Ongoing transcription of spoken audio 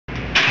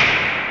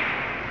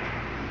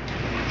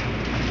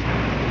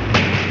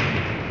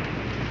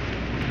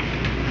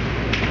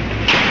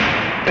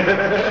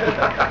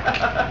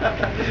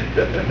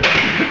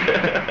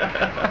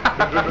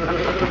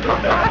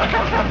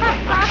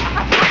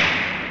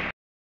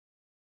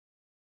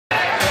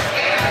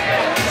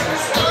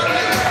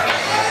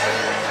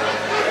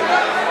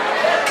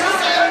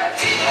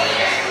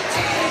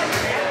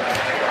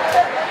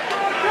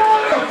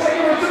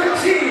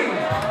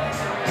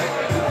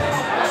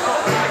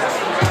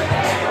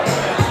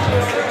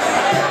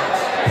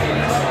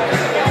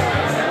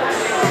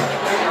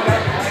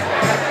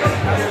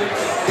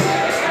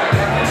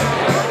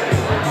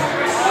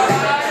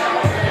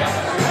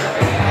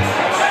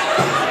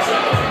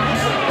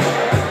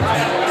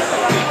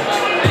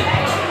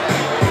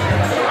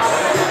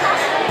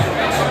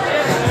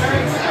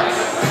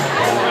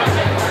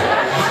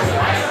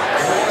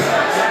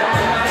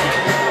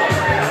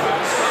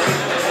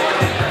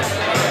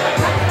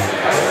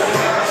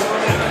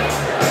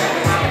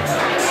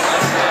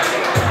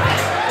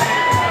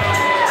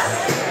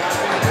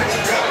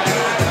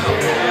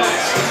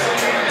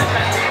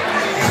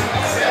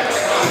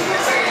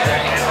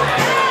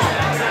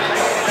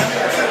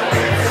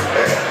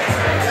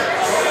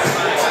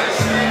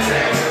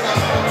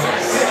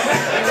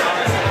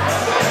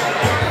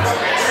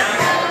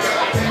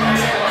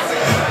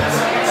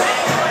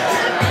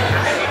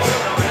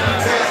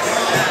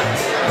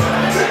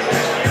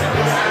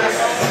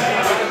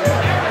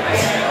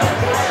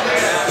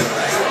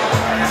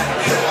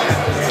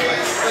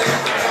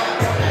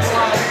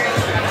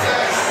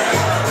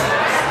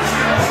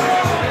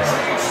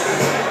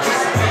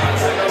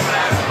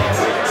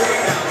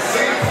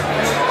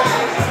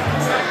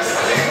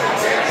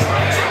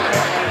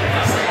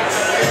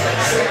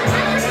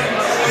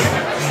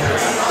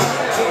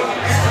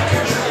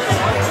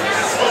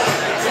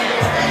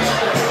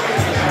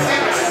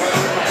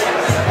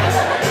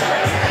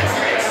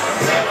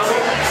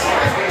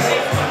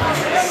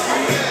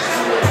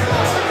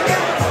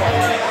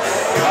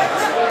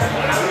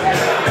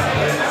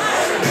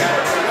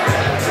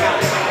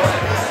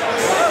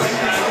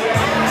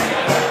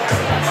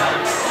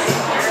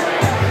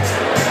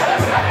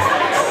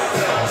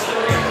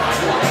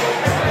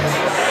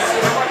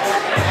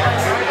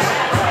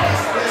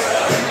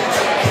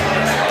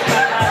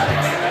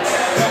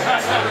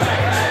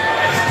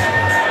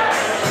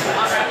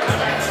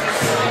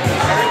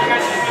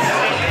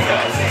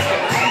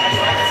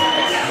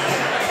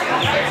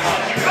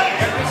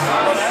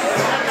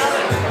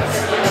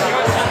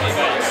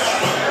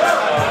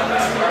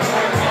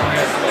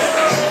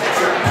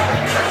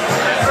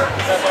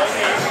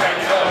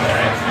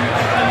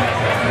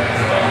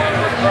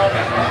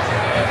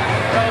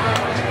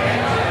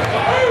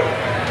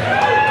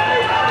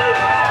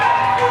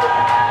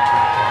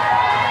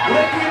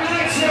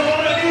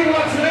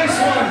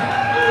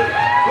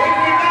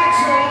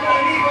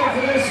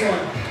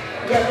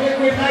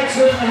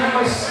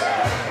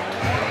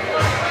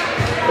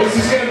This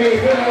is going to be a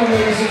good one,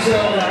 ladies and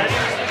gentlemen.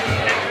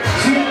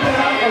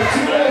 205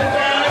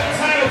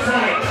 title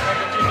fight.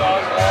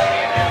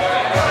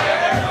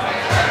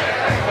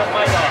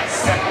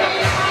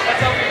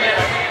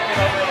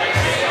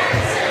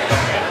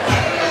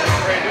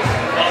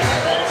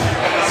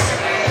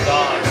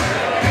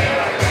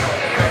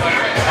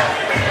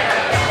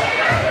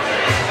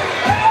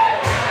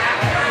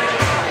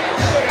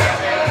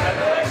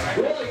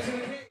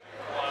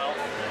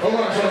 Hold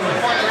on, gentlemen.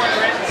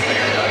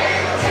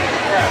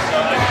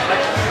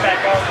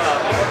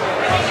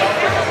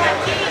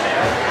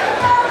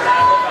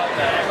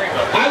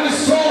 I was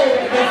told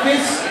that the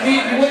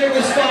winner of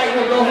this fight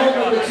will go home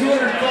with a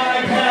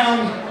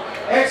 205-pound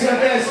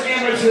XFS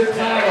amateur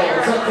title.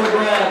 It's up for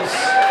grabs.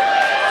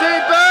 So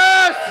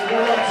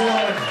good luck,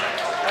 gentlemen.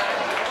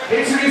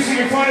 Introducing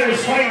your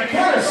fighters, fighting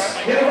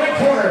first in the red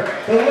corner,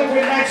 the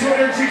liquid nitro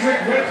energy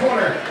drink red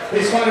corner.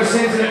 This fighter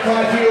stands at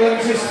 5 feet 11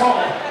 inches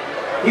tall.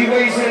 He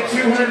weighs in at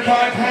 205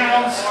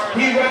 pounds.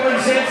 He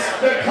represents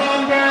the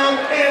Compound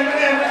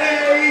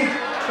MMA.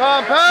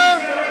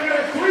 Compound! He's got a record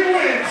of 3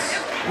 wins,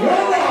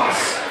 1 loss.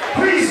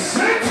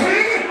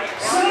 Presenting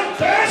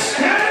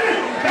Sebastian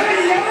the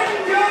Young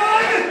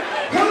Gun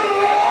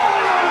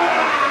Covarrubias.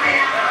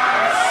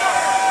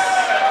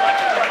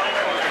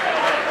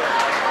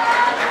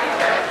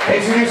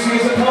 Introducing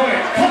his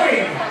opponent,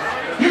 fighting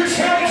your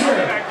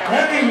challenger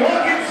at the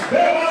Watkins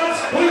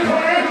Belmonts blue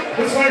corner.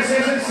 This fighter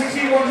stands at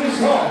 61 inches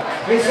tall.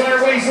 This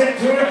fighter weighs in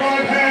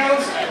 205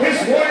 pounds. This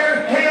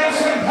warrior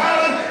hails from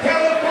Powell,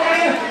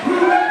 California, who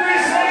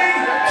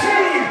representing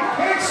Team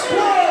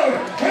Xplode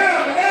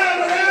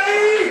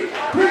MMA,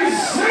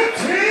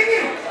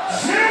 presenting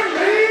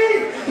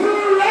Jeremy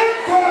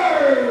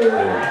Redfern.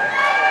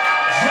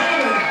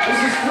 Gentlemen,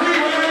 this is 3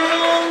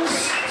 rounds,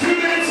 2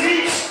 minutes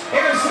each.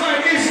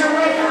 Airside is your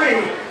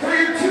referee for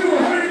your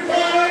 205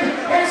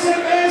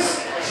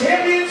 XFS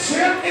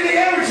Championship in the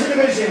amateur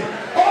division.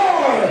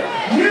 Are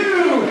you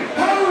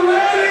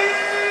ready?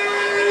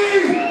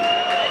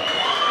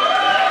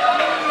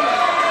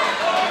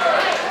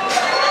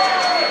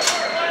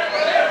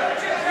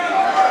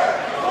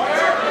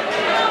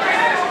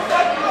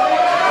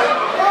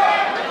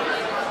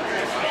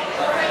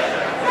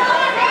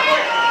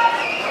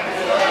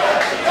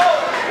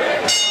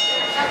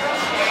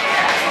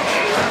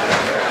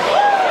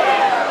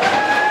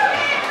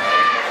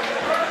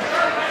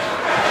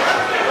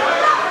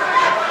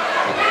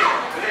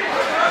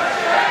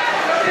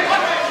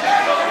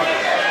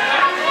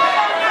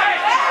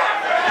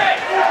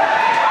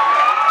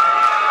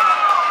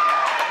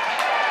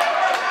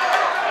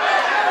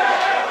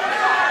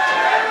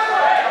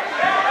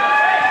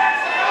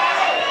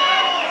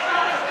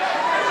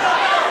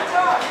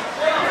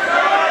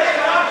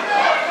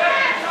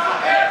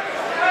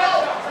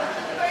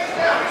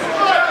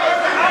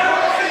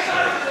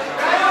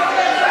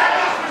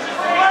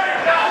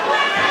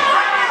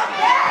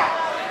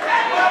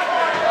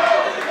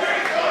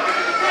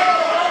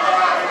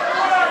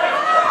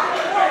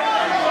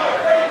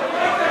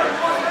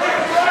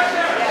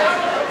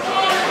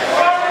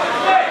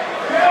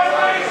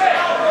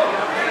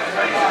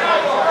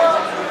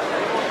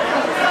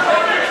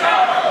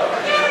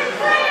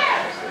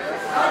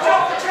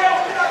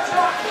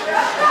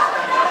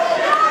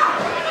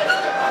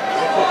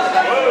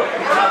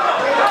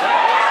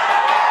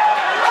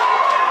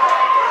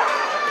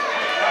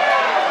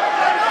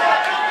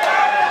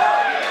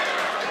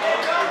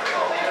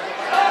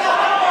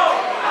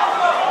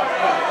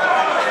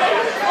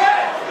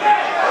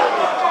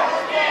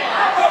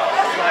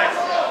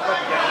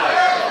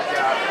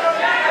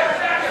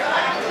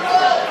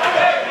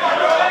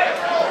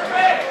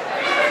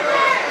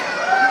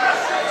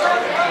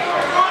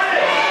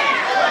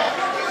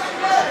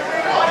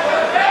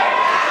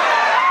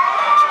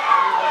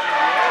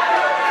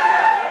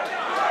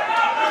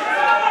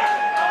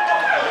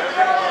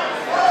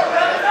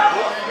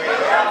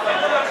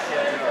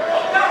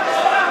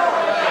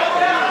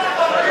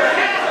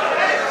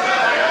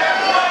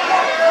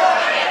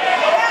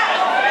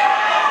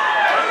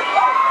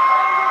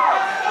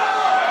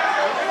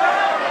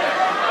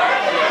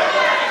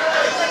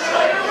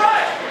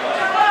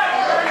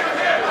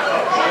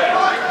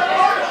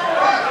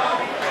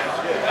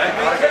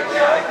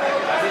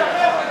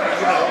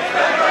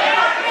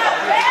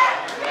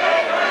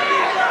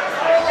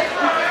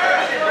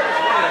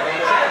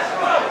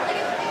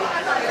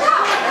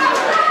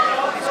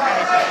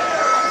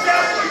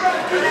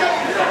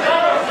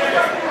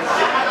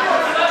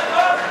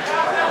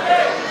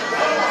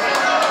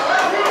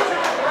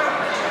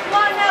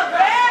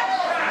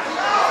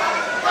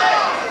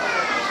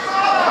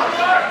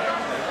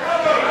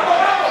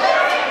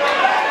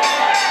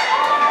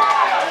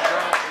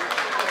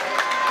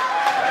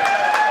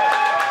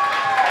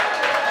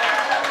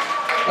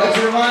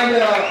 remind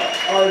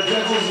our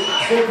judges'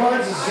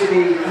 scorecards, this should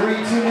be 3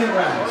 2-minute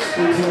rounds.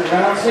 3 2-minute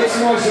rounds. Make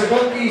some noise for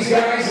both these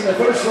guys in the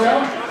first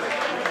round.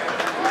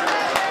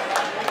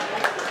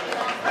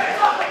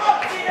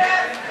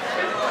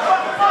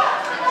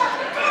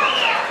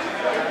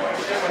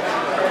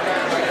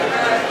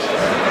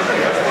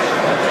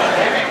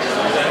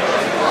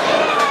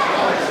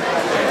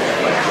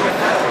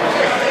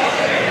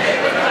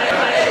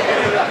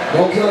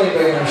 Don't kill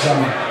anybody there,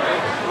 Sean.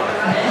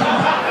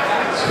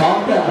 Just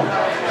calm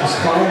down. Just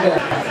calm down.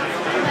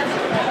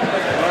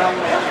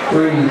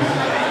 Breathe.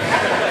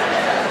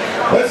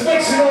 Let's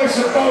make some noise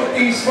for both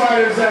these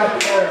fighters out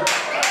there.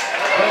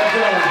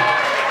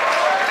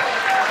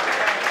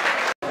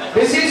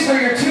 This is for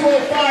your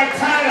 205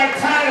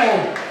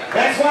 title.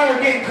 That's why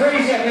we're getting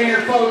crazy up in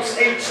here, folks.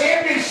 A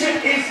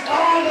championship is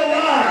on the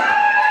line.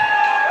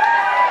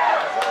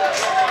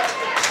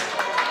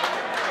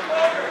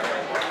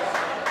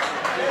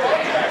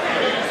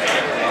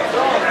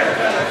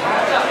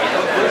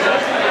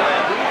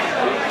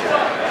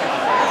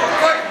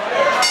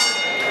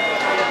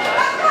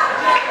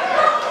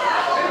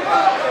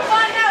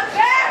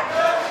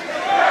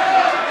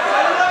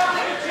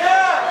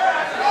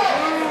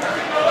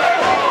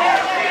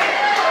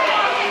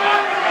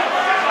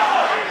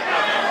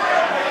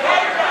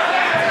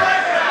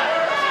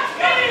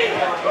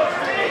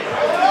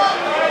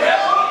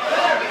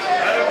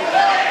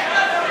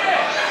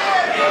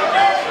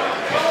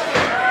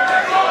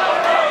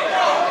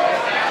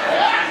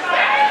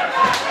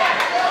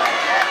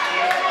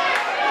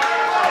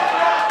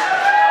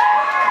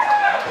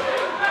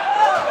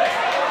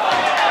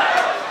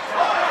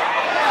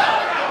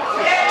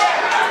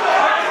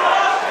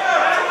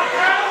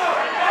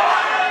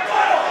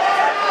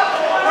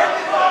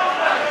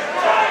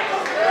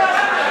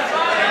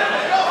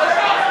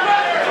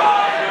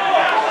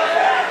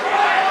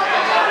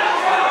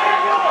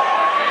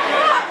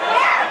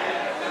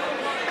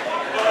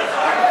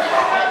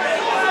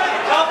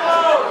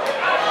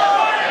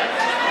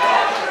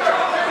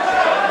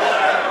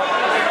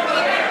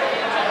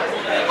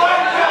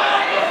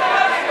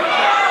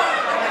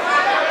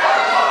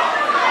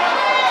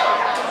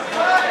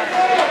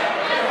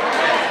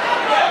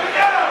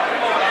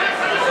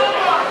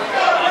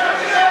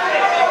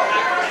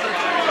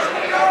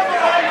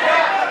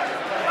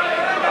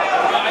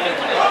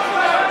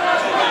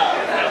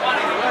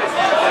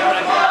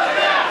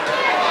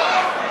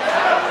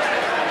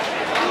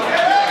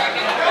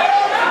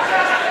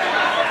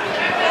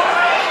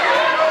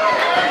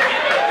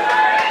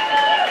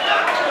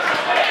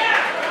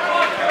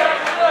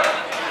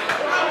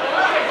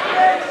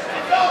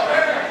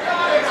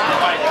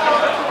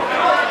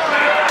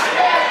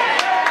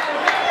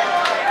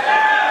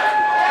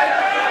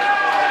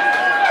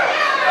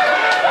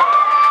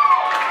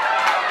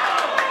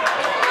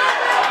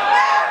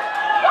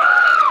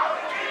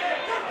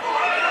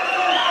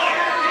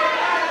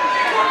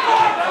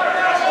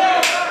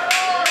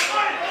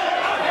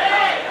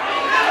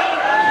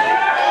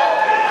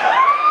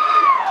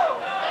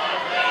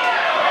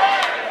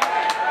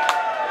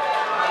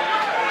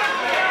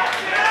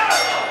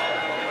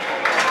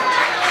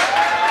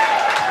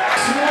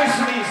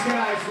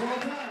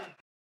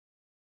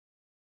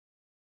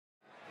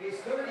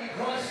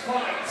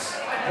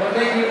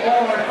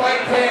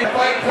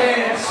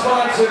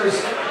 Sponsors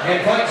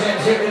and fight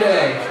gyms here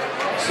today.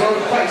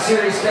 Xplode Fight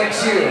Series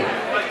thanks you.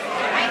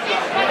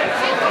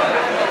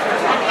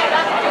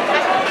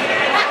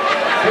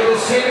 For the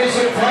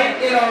championship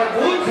fight in our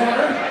blue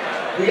corner,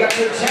 we got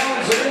your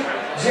challenger,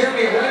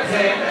 Jeremy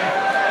Redfern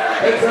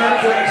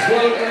from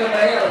Xplode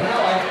MMA out of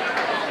Pala.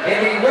 In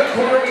the red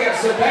corner, we got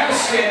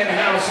Sebastian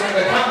House from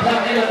the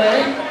Compound MMA.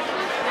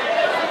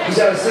 He's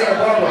out of Santa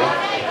Barbara.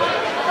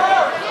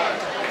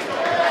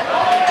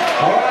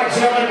 All right,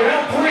 gentlemen,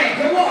 round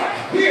 3, good luck.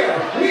 Here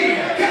we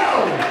go!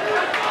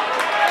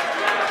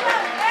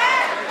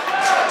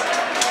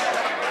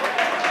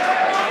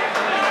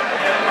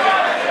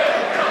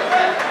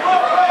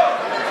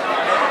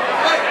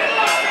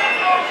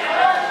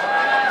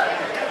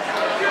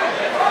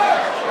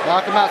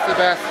 Knock him out,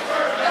 Sebastian.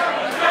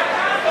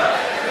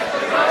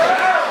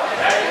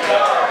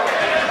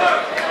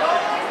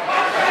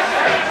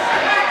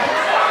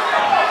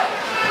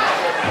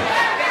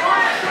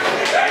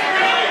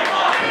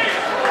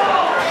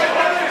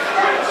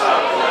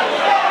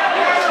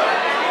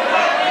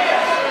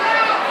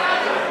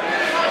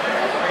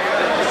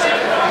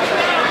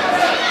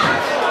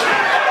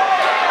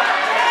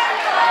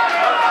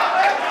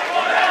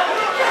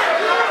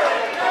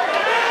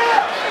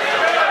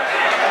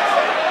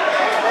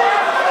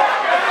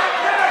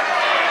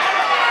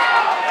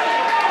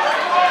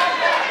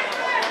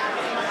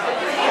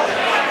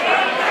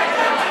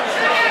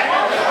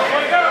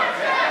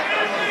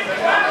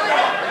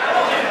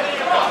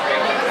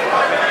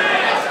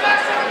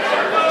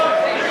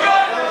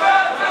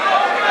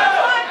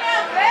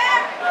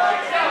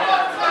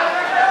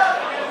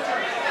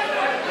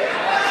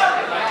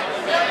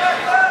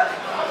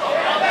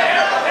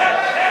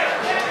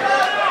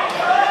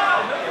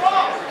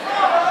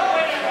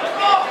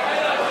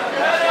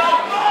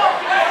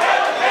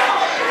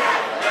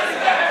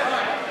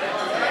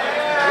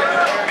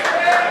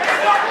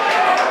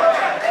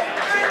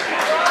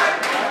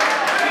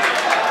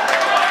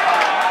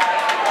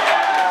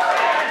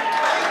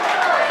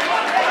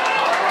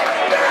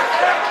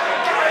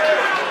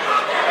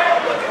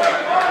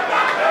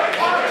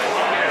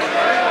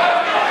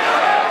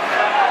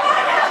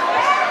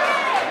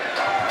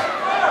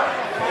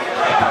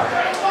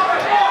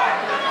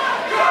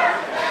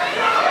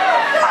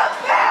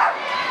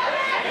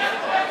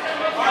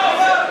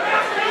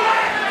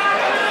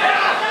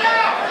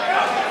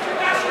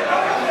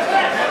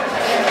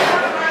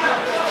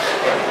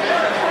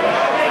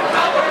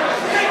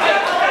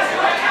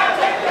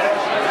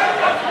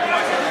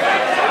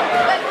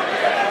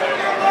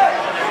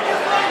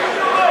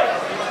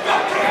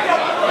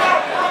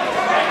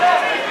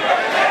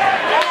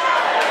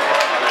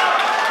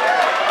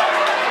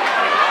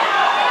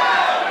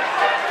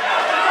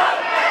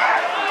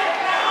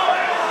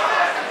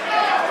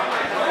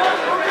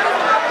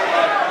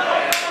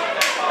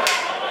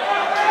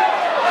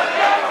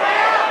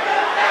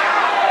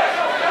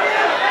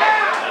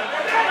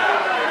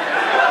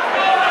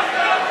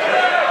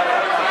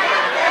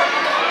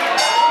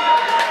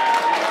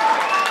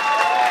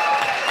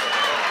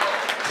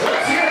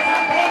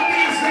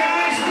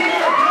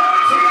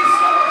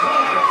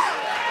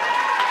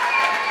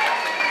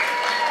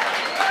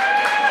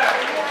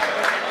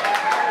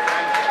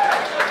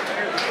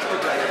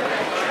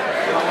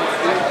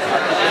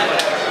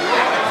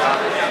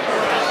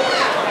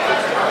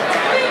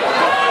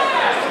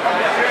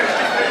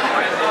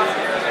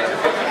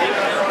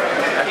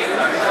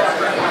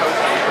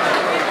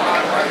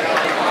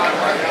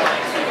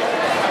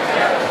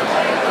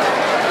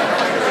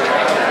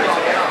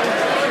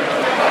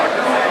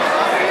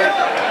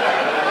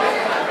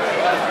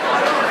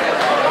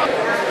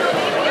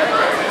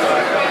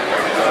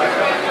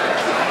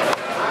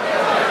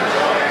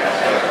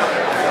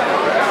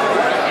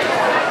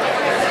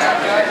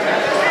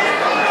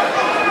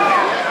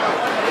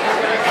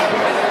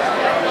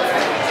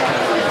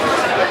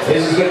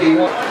 This is going to be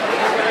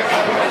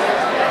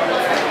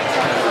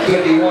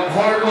one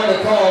hard one to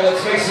call.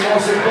 Let's make some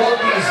noise for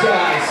both these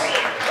guys.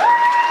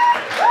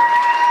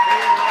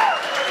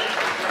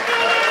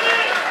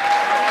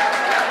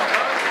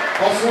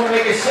 Also want to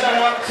make a shout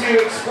out to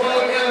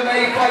Xplode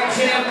MMA Fight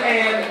Gym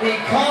and the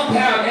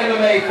Compound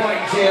MMA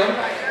Fight Gym.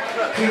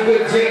 Two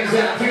great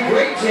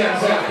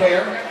gyms out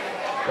there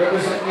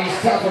representing these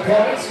tough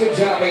opponents. Good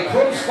job, a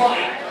close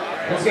fight.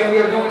 Once again, we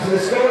are going to the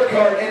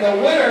scorecard, and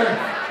the winner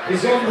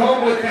is going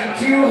home with the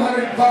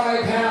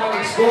 205-pound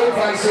Xplode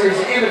Fight Series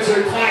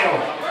amateur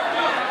title.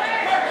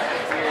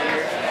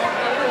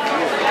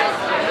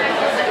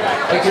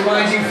 I'd like to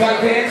remind you, fight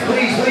fans,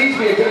 please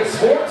be a good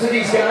sport to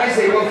these guys.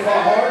 They both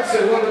fought hard,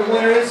 so whoever the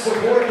winner is,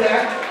 support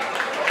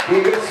that. Be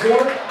a good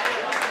sport.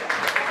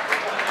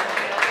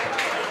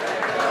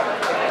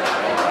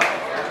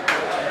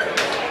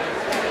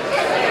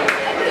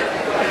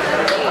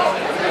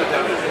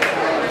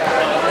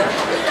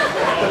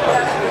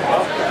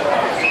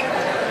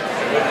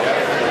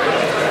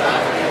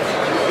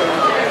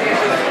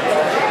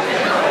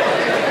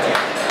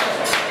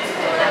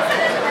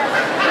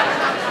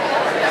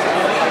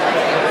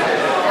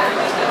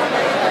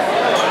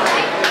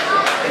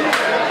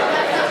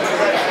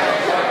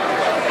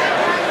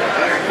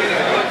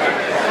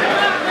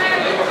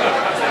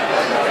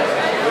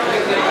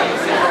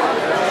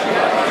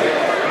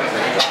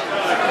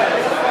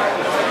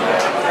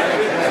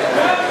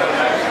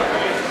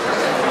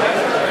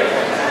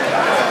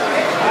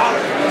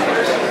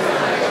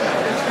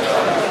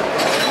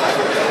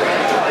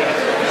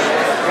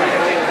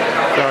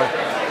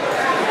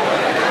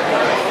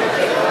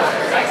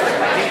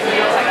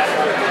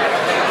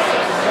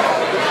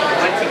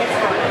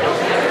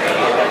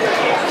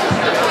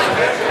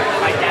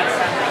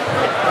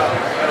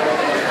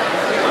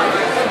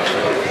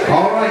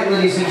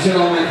 Ladies and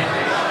gentlemen,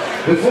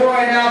 before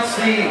I announce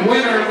the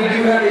winner, we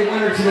do have a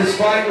winner to this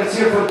fight. Let's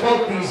hear for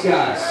both these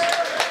guys.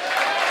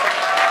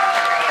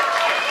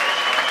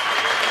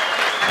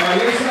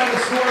 Here's how the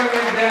scoring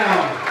went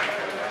down.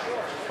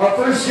 Our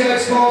first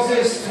judge calls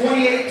this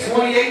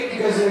 28-28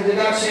 because of the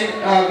deduction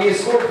via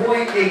score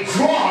point, a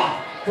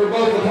draw for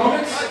both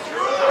opponents.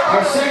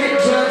 Our second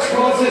judge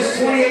calls this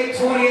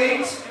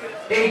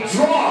 28-28, a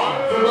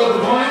draw for both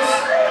opponents.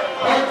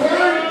 Our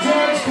third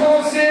judge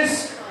calls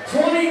this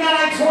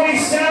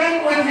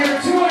 29-27 with your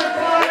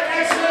 205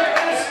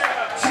 XFS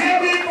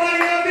champion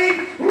fighting out of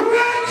the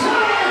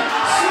Redfern,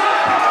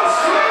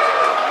 Sebastian V.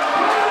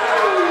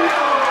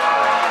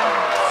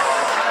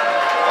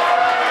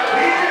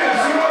 He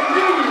is your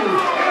new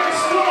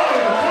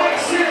Xplode Fight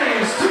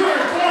Series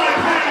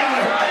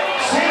 205-pound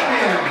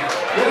champion.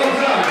 Well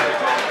done.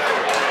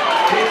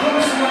 A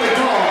close one to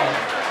call.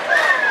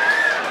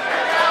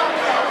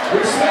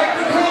 Respect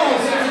the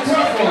calls, it's a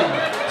tough one.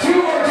 Two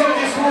more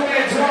judges will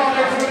get a draw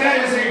there.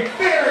 That is a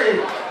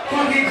very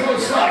fucking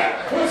close fight.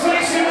 Let's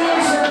make some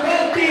noise for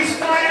both these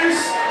fighters.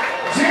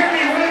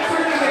 Jeremy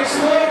Redfern and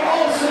Xplode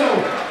also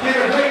did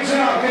a great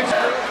job.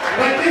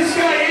 But this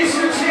guy is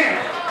your champ.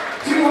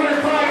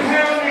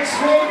 205-pound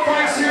Xplode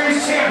Fight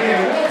Series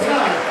champion. Well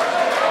done.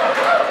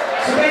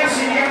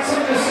 Sebastian, you got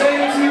something to say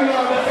to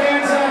the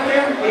fans out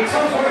there? A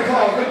tough one to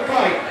call. Good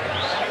fight.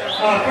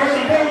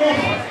 First and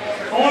foremost,